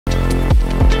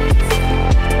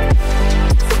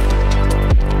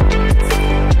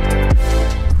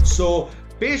So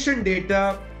patient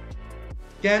data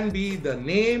can be the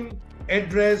name,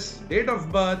 address, date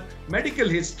of birth, medical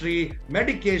history,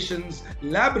 medications,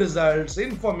 lab results,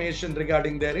 information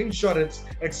regarding their insurance,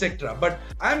 etc. But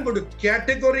I'm going to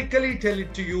categorically tell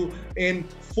it to you in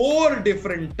 4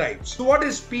 different types. So what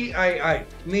is PII?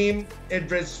 Name,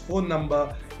 address, phone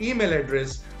number, email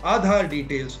address, Aadhaar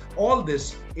details. All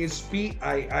this is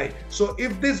PII. So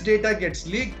if this data gets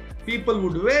leaked, people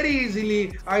would very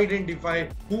easily identify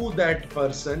who that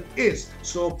person is.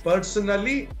 So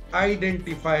personally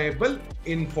identifiable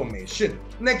information.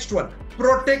 Next one,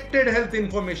 protected health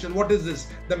information. What is this?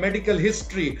 The medical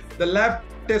history, the lab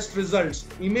test results,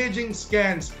 imaging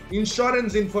scans,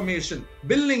 insurance information,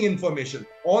 billing information.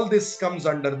 All this comes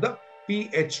under the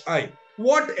PHI.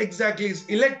 What exactly is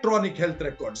electronic health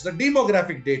records? The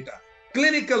demographic data,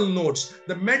 clinical notes,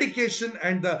 the medication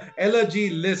and the allergy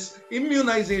list,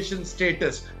 immunization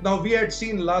status. Now we had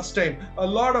seen last time a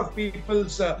lot of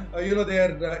people's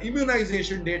their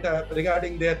immunization data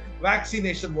regarding their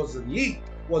vaccination was leaked,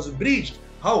 was breached.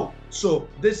 How? So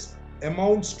this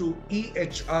amounts to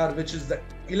EHR, which is the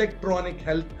electronic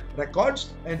health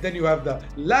records, and then you have the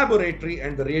laboratory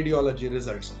and the radiology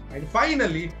results. And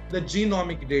finally, the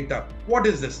genomic data. What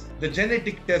is this? The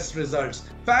genetic test results,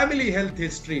 family health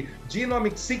history,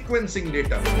 genomic sequencing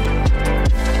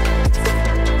data.